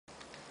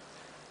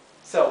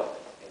So,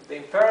 the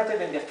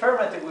imperative and the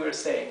affirmative we were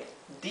saying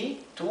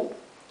di, tú,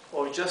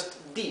 or just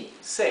di,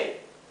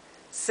 say.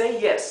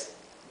 Say yes,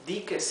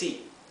 di que sí.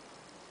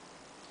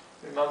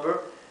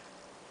 Remember,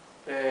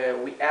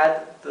 we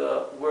add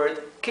the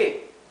word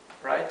que,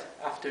 right,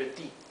 after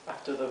di,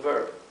 after the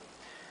verb.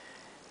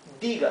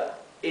 Diga,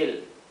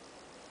 él.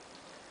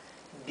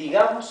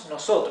 Digamos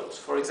nosotros,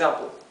 for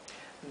example.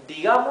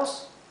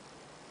 Digamos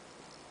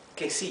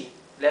que sí,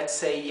 let's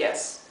say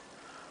yes.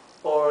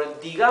 Or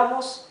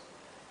digamos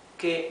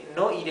que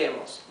no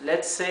iremos,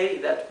 let's say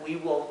that we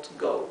won't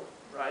go,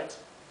 right?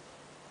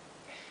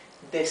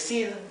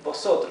 Decid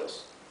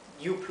vosotros,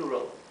 you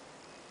plural.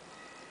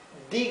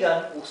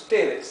 Digan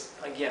ustedes,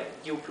 again,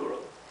 you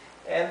plural.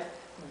 And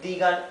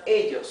digan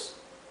ellos,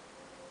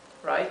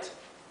 right?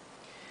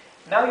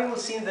 Now you will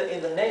see in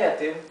the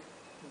negative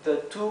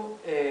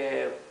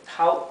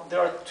how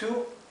there are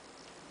two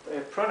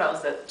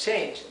pronouns that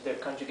change their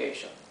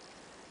conjugation.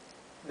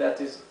 That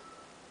is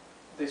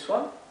this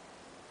one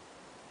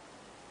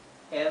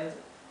and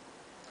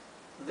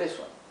this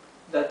one.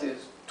 That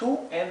is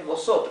tú and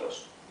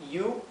vosotros.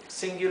 You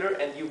singular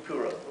and you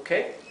plural.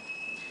 Okay?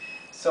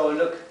 So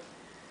look,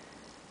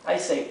 I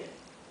say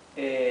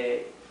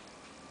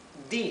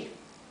di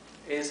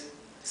is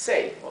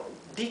say.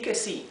 Di que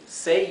sí,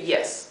 say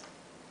yes.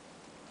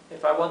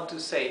 If I want to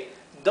say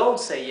don't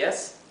say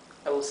yes,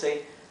 I will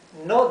say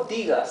no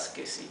digas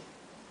que sí.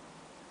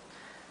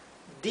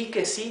 Di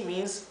que sí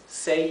means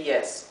say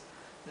yes.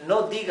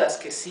 No digas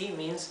que sí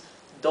means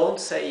don't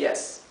say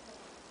yes.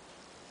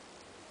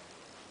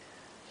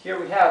 Here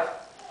we have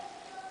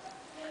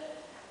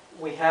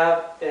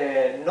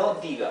no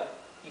diga.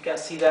 You can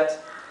see that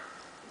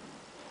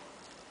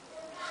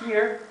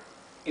here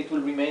it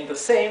will remain the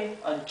same,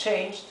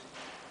 unchanged,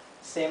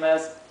 same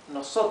as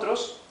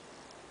nosotros,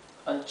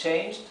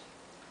 unchanged,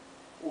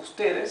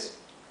 ustedes,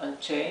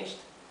 unchanged,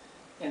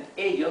 and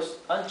ellos,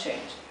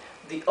 unchanged.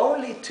 The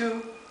only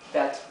two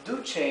that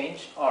do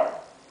change are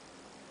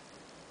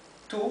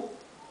tú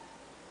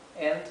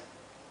and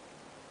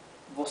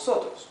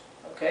vosotros.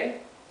 Okay?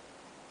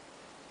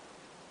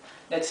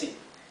 Let's see.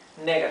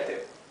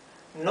 Negative.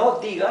 No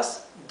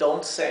digas,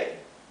 don't say.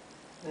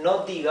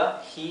 No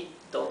diga, he,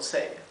 don't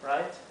say.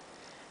 Right?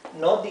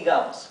 No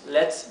digamos,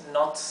 let's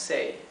not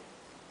say.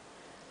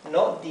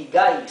 No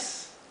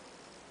digáis,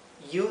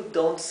 you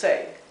don't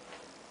say.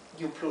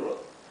 You plural.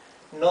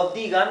 No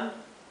digan,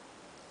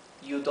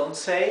 you don't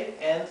say,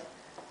 and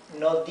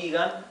no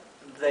digan,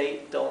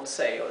 they don't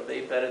say, or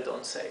they better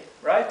don't say,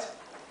 right?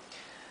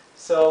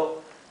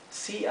 So,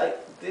 see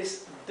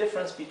this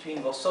difference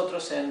between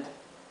vosotros and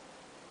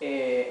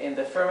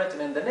the affirmative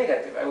and the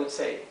negative. I would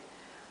say,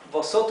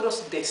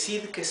 vosotros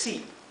decid que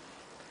sí,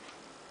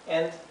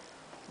 and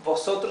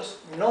vosotros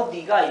no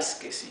digáis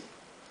que sí.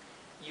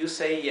 You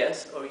say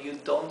yes, or you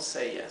don't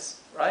say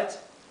yes, right?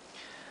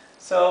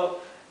 So,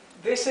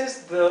 this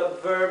is the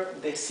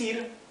verb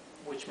decir,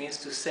 which means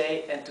to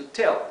say and to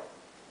tell.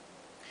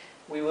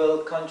 We will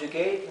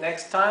conjugate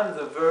next time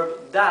the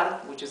verb dar,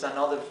 which is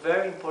another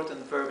very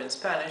important verb in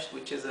Spanish,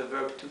 which is a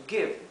verb to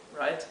give,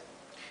 right?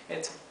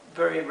 It's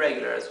very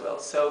regular as well.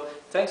 So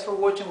thanks for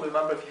watching.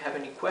 Remember, if you have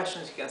any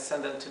questions, you can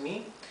send them to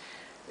me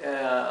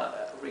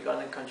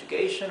regarding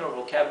conjugation or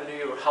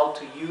vocabulary or how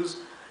to use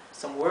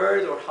some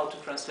word or how to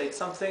translate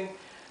something.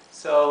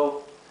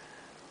 So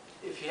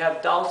if you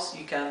have doubts,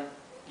 you can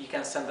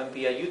send them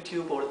via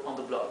YouTube or on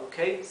the blog,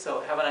 okay?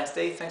 So have a nice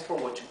day. Thanks for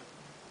watching.